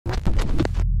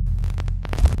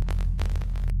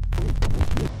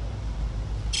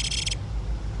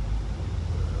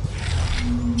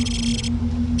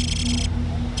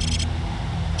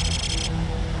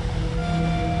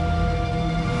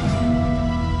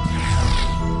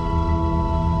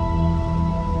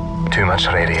much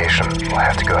radiation. We'll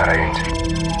have to go around.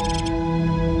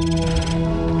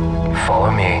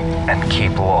 Follow me and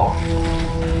keep low.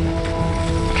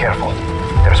 Careful.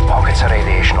 There's pockets of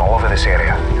radiation all over this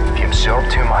area. If you absorb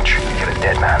too much, you're a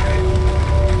dead man.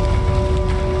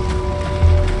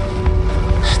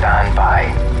 Stand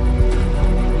by.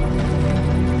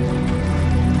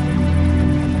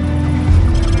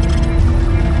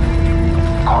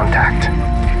 Contact.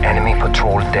 Enemy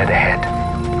patrol dead ahead.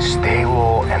 Stay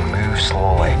low and move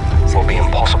slowly. It will be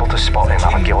impossible to spot in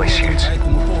our ghillie suits.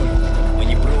 Мы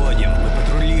не бродим, мы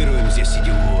патрулируем здесь,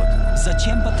 идиот.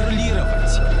 Зачем патрулировать?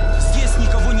 Здесь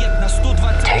никого нет на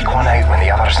 120 Take one out when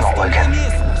the other's not looking.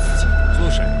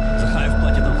 Слушай, Захаев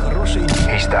платит нам хорошие...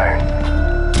 He's down.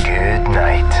 Good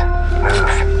night.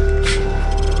 Move.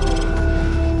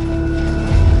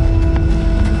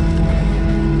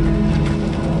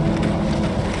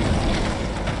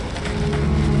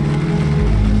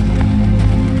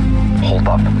 Hold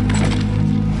up.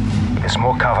 It's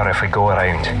more cover if we go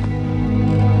around.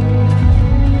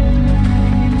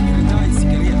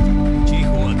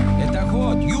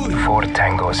 Four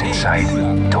tangos inside.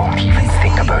 Don't even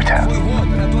think about it.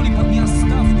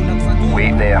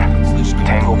 Wait there.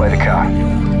 Tango by the car.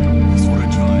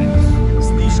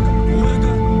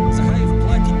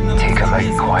 Take him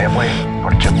out quietly,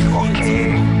 or just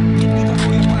okay.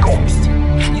 Go.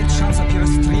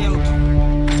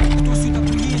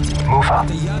 Move up.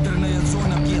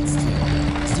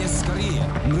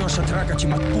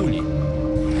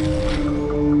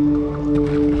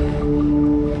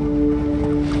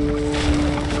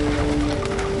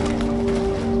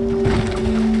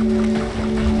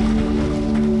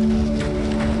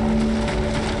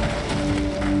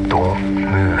 Don't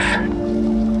move.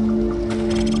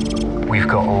 We've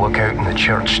got a lookout in the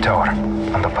church tower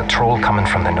and a patrol coming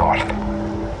from the north.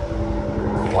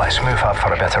 Let's move up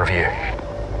for a better view.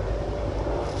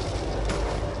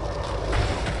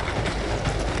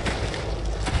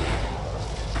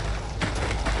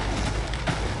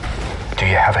 Do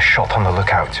you have a shot on the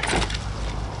lookout?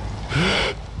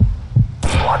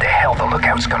 Bloody hell, the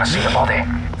lookout's gonna see the body.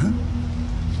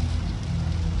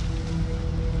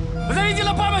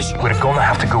 We're gonna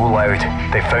have to go loud.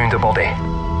 They found a body.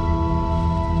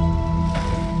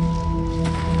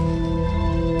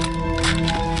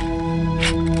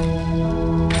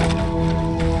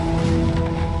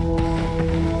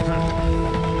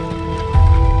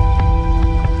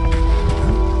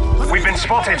 We've been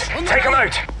spotted. Take him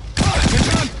out.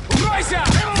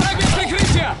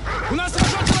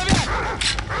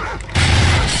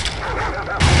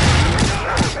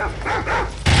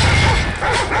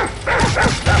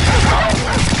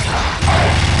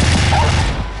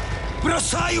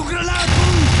 Бросаю гранату!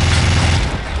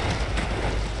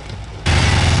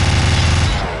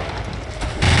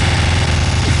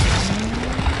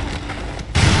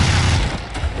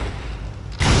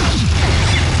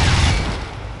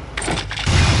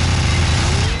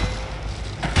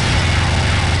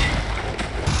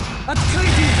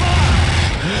 Открытый!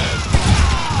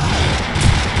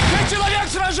 Я человек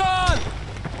сражен!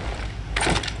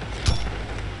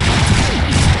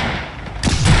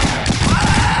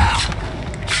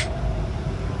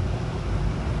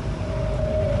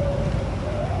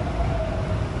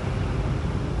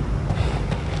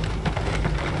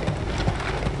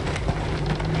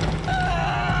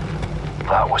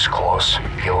 That was close.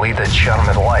 You lead a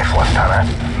charmed life, Lieutenant.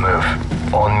 Move.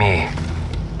 On me.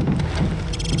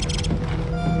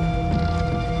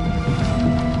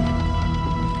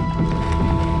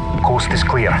 Coast is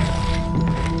clear.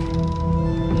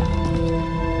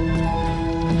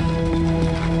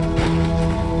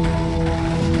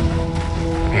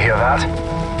 You hear that?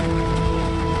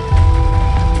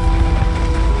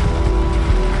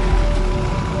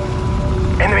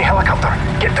 Enemy helicopter.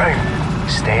 Get down.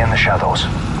 Stay in the shadows.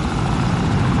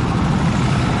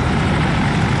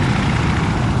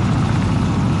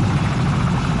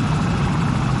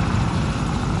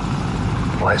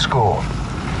 Let's go.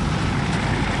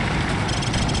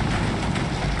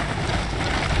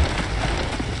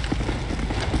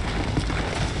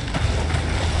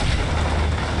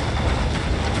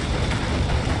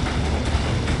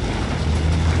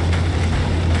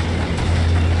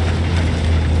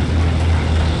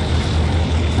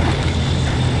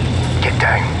 Get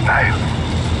down now.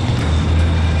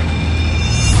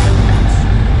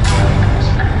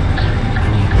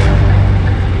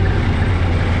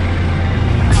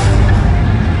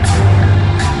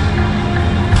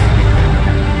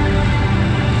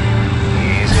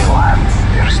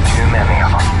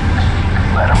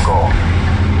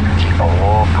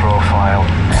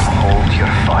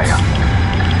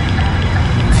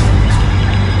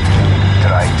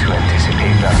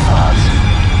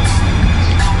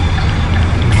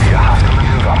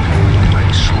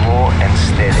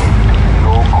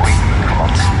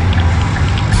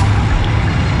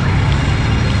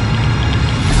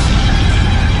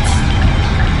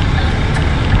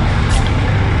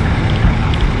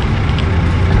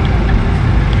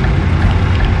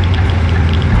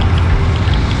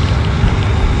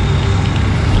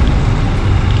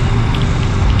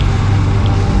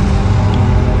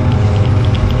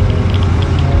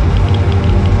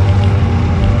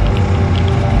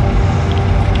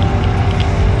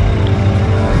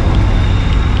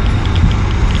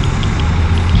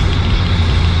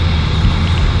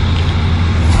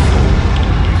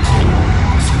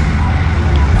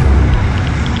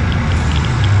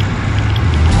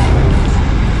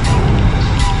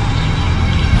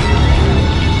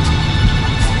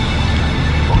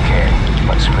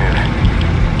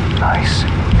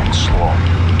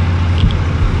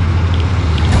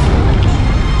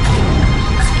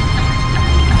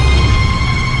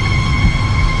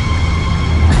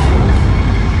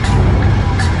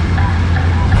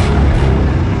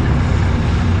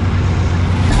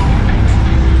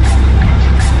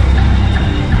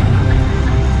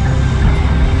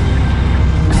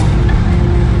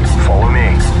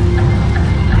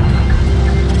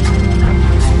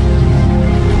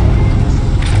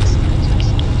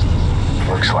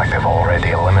 they've already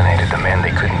eliminated the men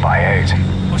they couldn't buy out.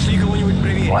 Пошли кого-нибудь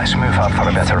проверить. Let's move up for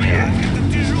a better view.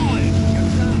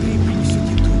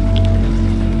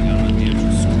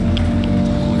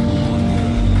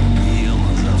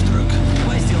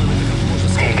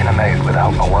 Taking him out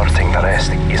without alerting the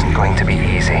rest isn't going to be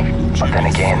easy. But then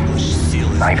again,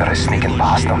 neither is sneaking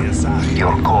past them.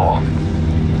 Your goal.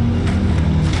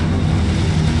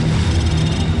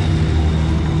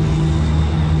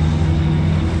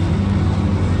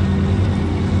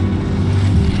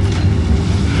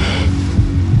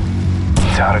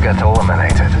 Target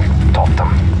eliminated. Top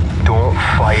them. Don't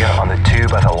fire on the two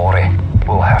by the lorry.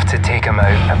 We'll have to take him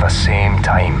out at the same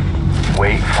time.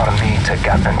 Wait for me to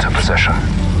get into position.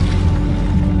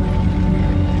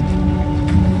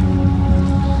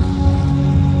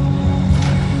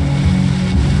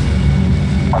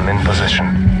 I'm in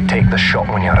position. Take the shot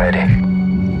when you're ready.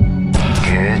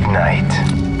 Good night.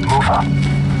 Move up.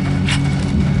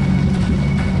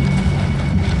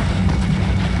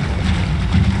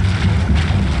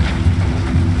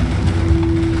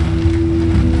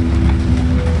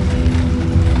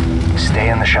 Stay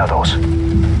in the shadows.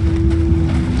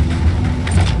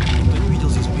 Увидел,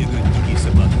 здесь бегают дикие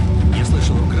собаки. Я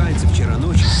слышал, украинцы вчера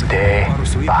ночью Stay пару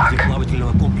своих back.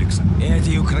 плавательного комплекса.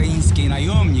 Эти украинские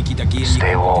наемники такие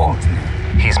Stay low.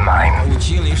 некомпетентные. He's mine.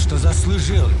 Получили, что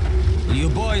заслужили.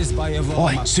 Любой из боевого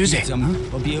Ой, Сюзи. птицам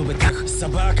побил бы так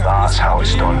собак. That's how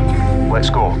it's done. Let's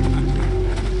go.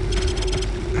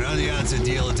 Радиация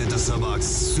делает это собак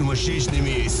с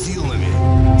сумасшедшими силами.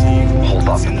 Hold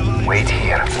up. Wait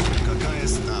here. Какая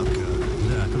ставка?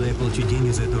 Да, когда я получу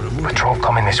деньги за эту работу, Patrol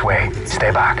coming this way.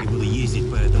 Stay back. и буду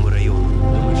ездить по этому району.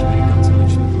 Думаешь, американцы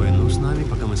начнут войну с нами,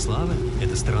 пока мы слабы?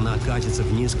 Эта страна катится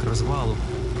вниз к развалу.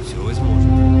 Все возможно.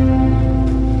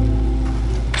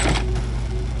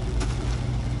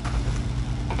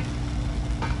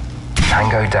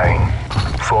 Tango down.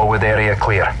 Forward area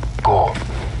clear. Go.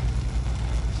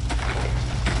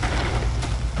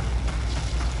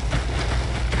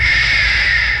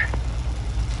 Shh.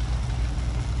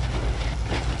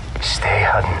 Stay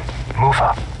hidden. Move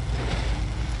up.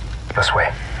 This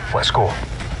way. Let's go.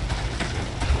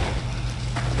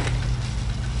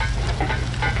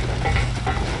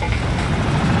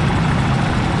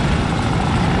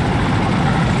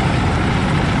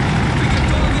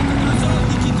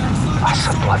 That's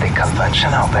a bloody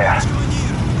convention out there.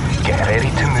 Get ready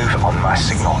to move on my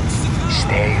signal.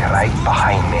 Stay right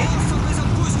behind me.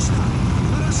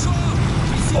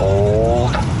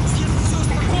 Hold.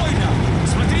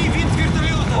 Смотри, вид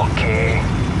вертолета. Okay.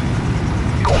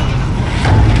 Go.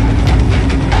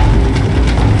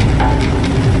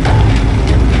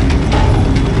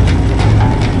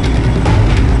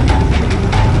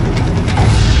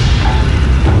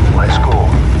 Let's go.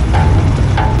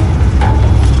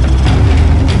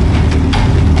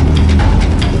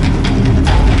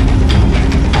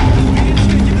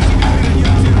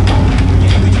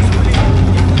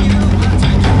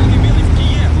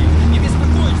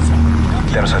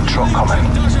 There's a truck coming.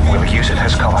 We'll use it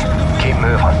as cover. Keep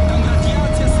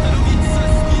moving.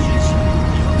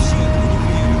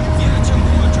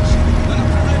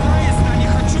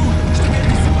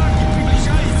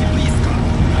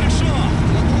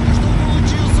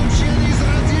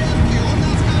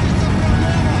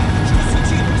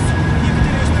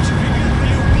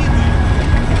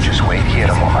 Just wait here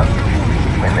a moment.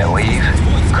 When they leave,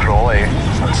 crawl out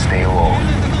and stay low.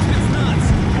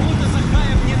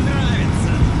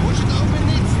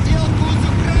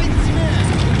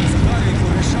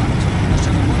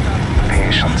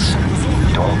 Patience.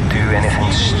 Don't do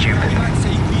anything stupid.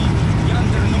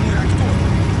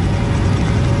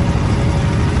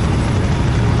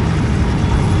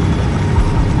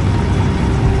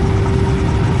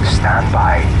 Stand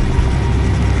by.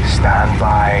 Stand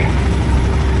by.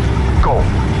 Go.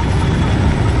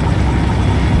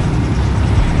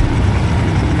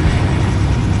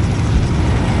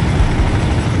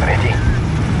 Ready?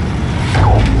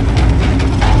 Go.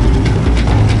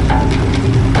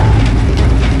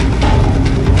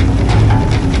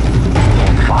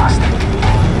 Fast.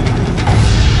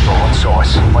 Rolling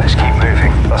sauce. Let's keep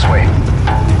moving. This way.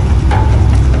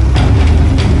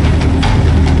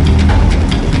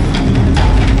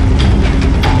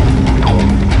 Don't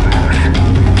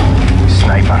move.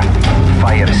 Sniper.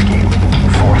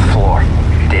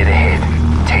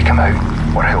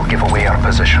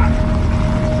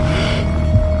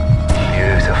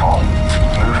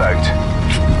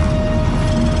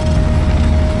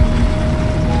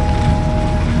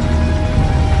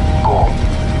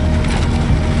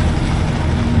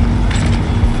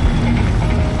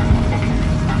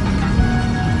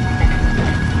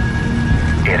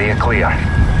 area clear.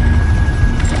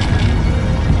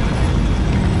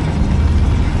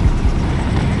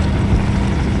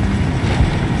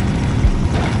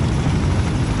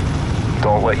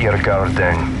 Don't let your guard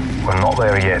down. We're not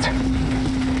there yet.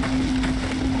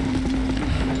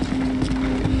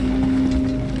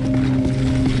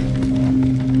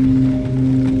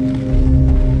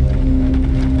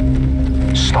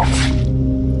 Stop.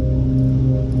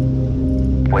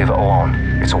 Leave it alone.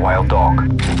 It's a wild dog.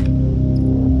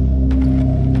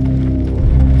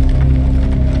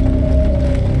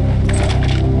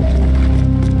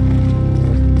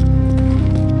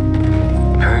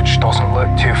 Pooch doesn't look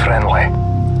too friendly.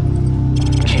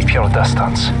 Keep your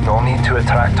distance. No need to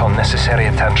attract unnecessary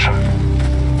attention.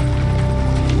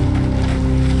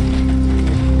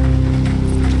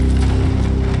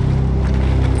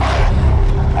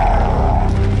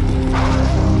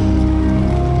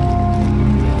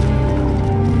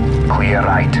 Clear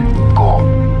right. Go.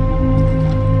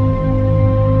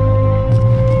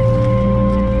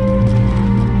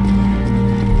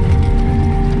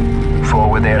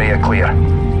 Forward area clear.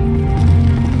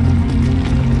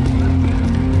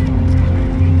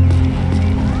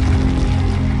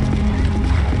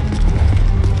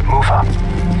 Move up.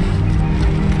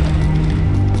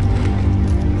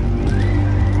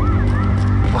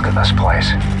 Look at this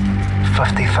place.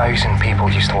 50,000 people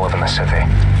used to live in the city.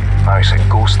 Now it's a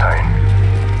ghost town.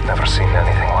 Never seen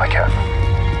anything like it.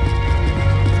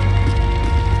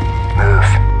 Move.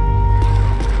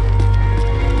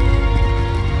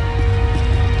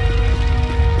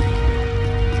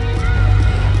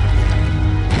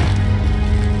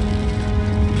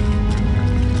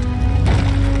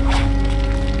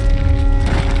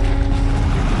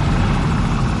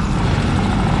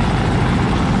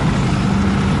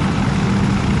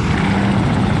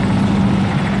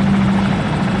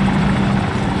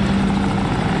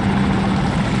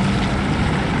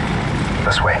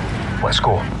 This way. Let's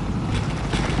go.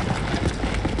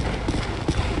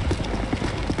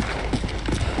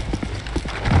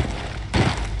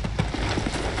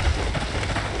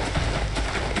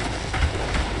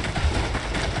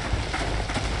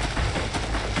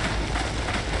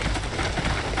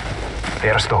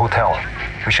 There's the hotel.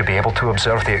 We should be able to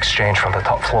observe the exchange from the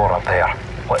top floor up there.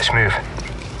 Let's move.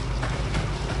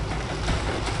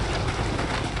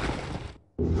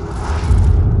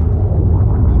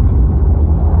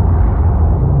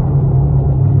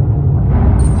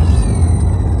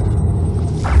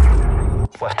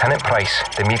 Lieutenant Price,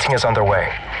 the meeting is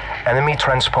underway. Enemy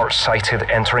transport sighted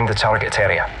entering the target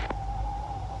area.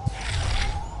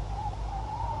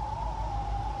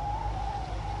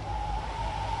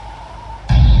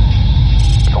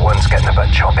 The wind's getting a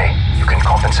bit choppy. You can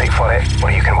compensate for it,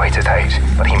 or you can wait it out.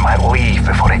 But he might leave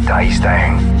before it dies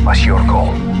down. That's your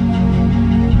call.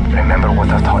 Remember what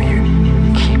I've taught you.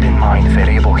 Keep in mind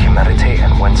variable humidity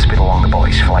and wind speed along the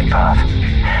bullet's flight path.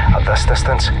 At this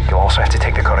distance, you'll also have to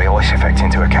take the Coriolis effect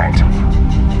into account.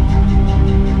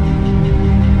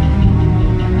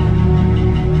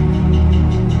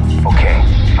 Okay,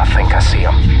 I think I see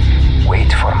him.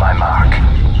 Wait for my mark.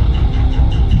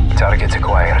 Target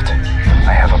acquired.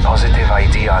 I have a positive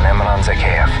ID on Imran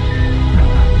Zakhaev.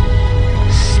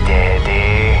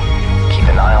 Steady. Keep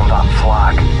an eye on that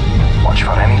flag. Watch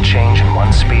for any change in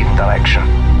wind speed and direction.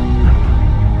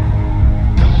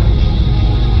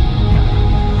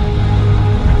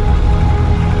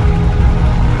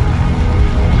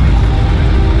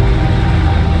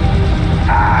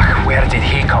 Where did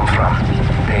he come from?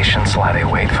 Patience, laddie.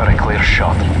 Wait for a clear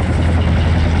shot.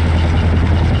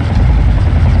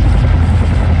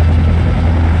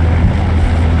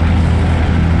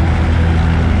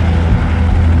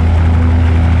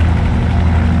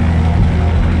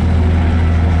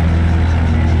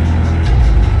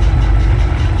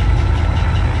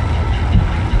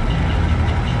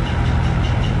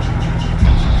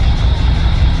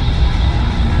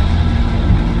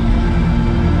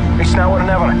 It's now or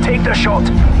never. Take the shot.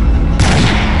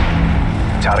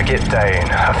 Target down.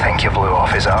 I think you blew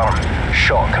off his arm.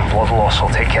 Shock and blood loss will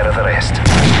take care of the rest.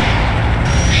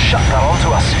 Shut that onto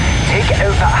us. Take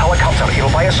out that helicopter. It'll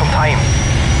buy us some time.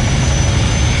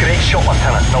 Great shot,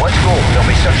 Lieutenant. Now let's go. They'll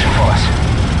be searching for us.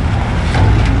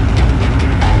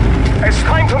 It's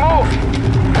time to move.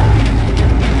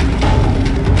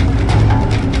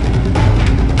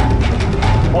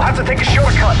 We'll have to take a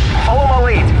shortcut. Follow my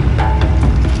lead.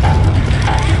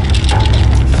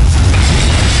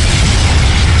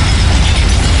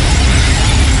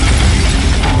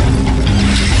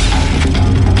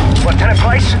 Lieutenant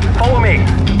Price, follow me.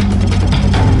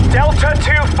 Delta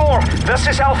 2-4, this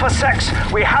is Alpha 6.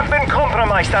 We have been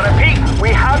compromised. I repeat, We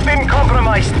have been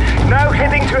compromised. Now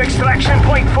heading to extraction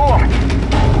point 4.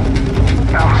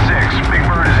 Out 6. Big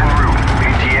Bird is en route.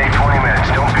 ETA 20 minutes.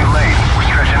 Don't be late. We're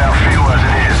stretching out fuel as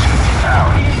it is.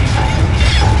 Out.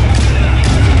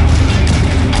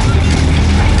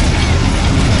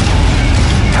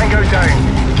 Tango down.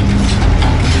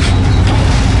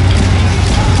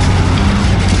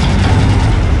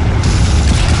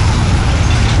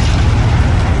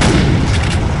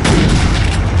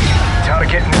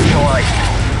 Target neutralized.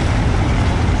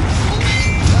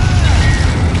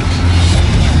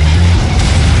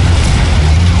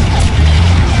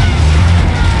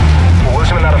 We'll lose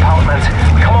him in that apartment.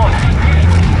 Come on.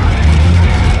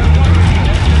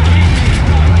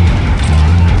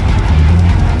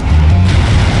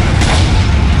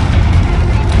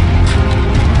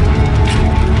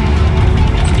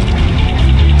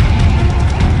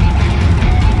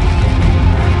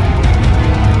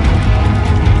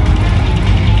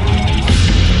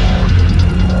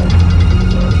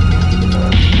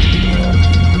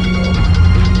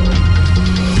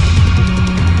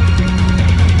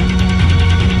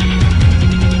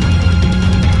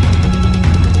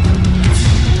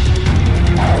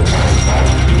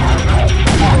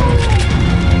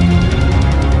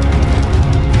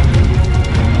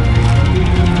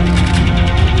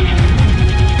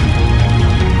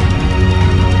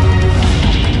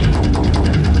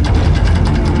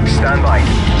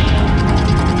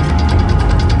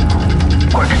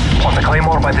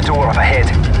 By the door up ahead.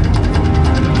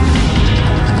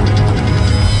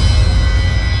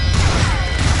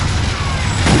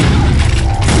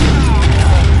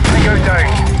 Tango down.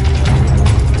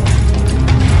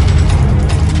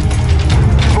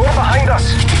 More behind us.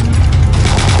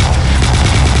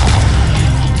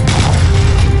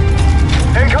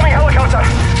 Incoming helicopter.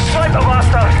 Snipe the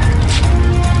bastard.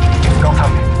 Got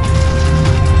him.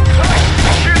 Right,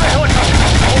 shoot the helicopter.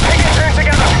 We'll take it down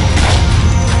together.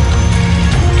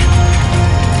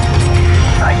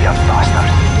 You bastard.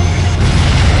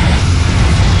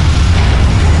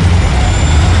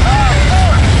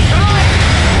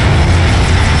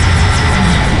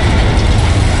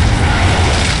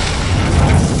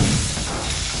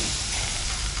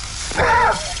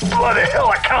 Bloody hell,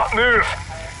 I can't move.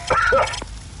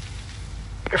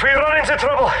 If we run into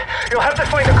trouble, you'll have to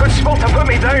find a good spot to put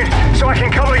me down so I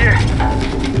can cover you.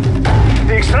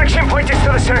 The extraction point is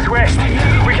to the southwest.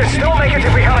 We can still make it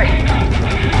if we hurry.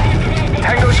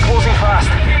 Tango's closing fast.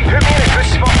 Put me in a good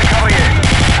spot to cover you.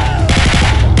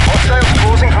 Hostiles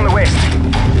closing from the west.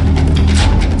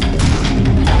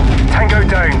 Tango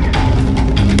down.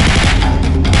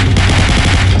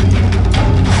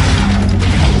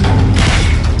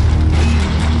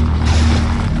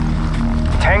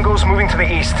 Tango's moving to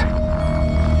the east.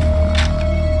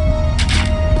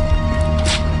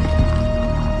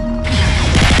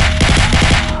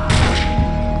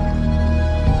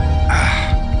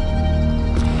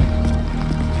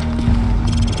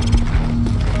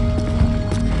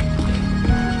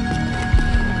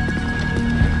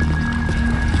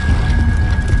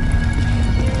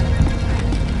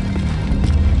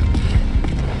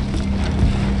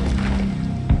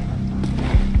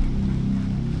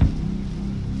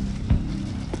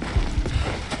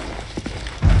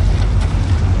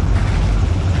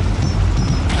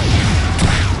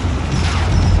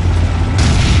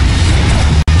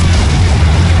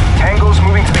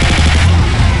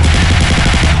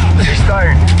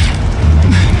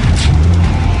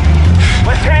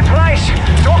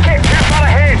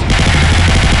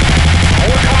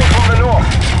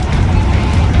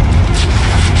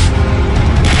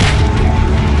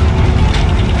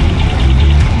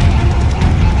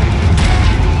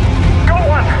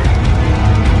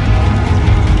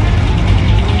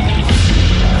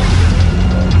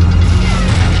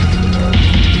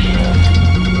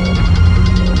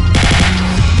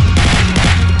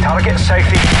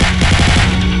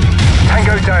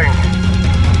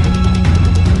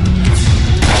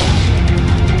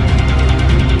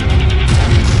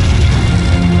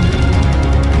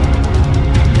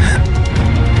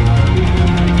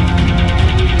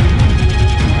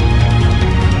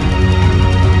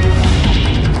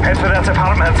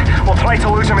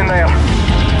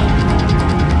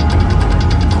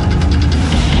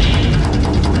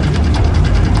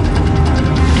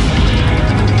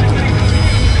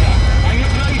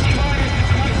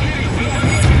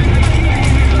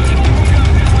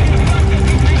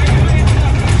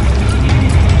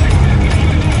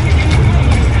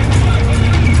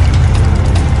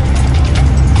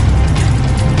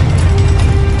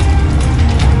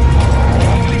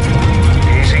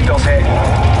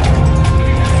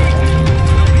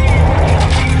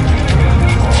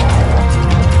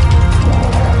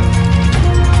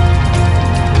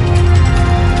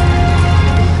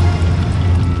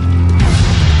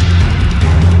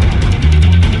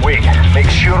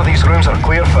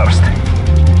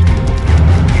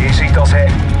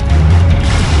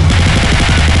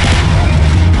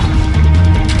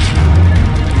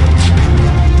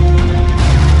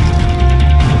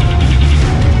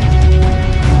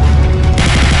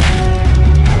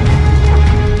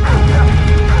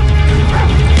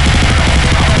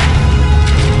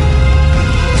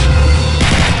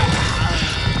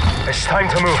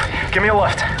 to move. Give me a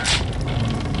lift.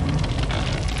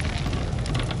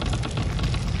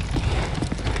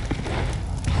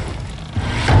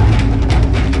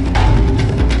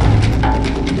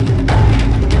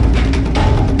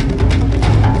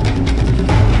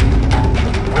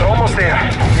 We're almost there.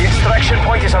 The extraction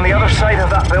point is on the other side of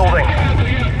that building.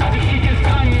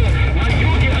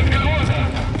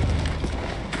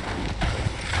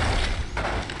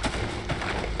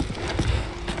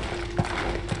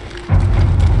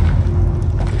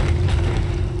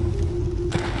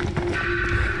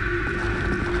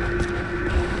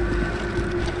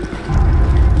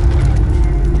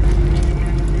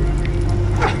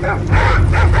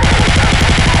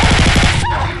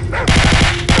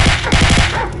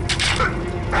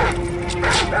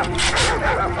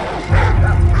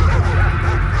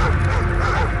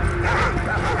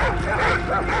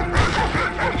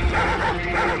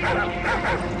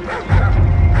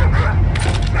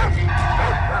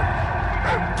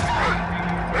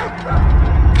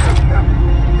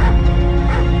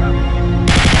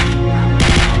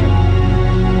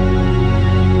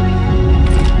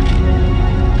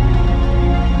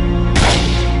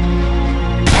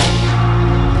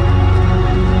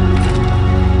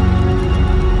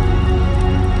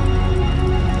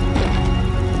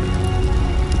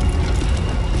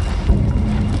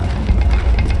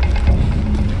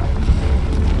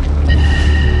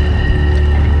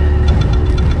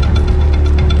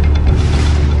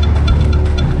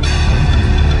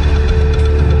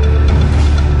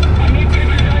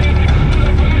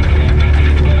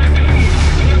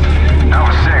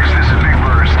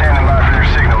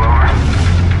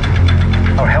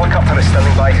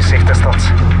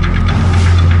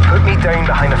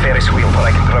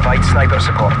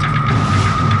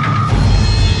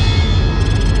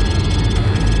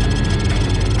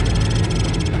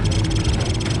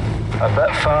 A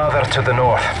bit farther to the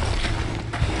north.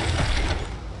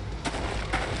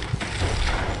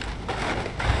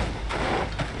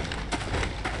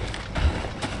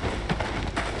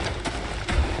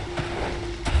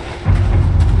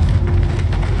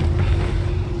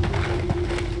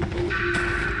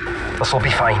 This'll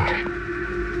be fine.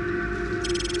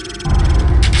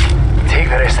 Take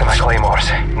the rest of my claymores.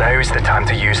 Now's the time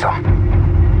to use them.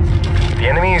 The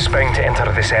enemy is bound to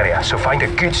enter this area, so find a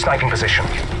good sniping position.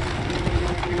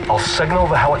 I'll signal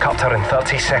the helicopter in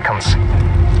 30 seconds.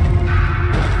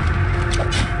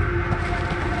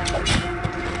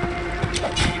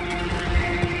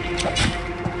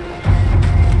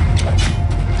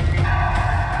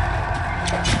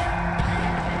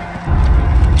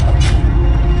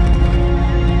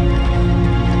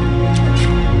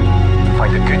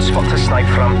 Find a good spot to snipe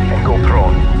from.